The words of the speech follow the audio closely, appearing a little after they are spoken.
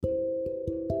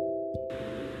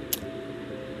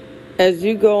As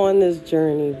you go on this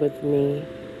journey with me,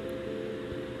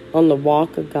 on the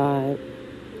walk of God,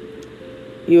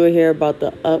 you will hear about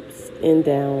the ups and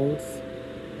downs.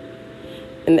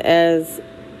 And as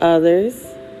others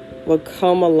will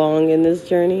come along in this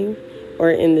journey or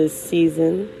in this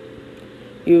season,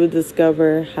 you will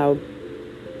discover how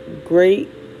great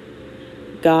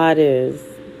God is.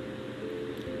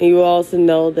 And you will also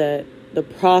know that the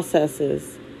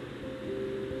processes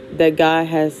that God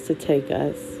has to take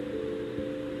us.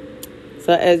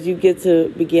 So as you get to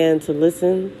begin to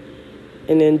listen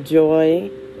and enjoy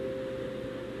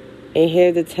and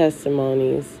hear the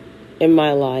testimonies in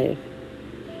my life,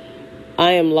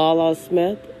 I am LaLa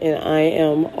Smith, and I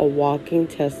am a walking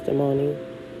testimony.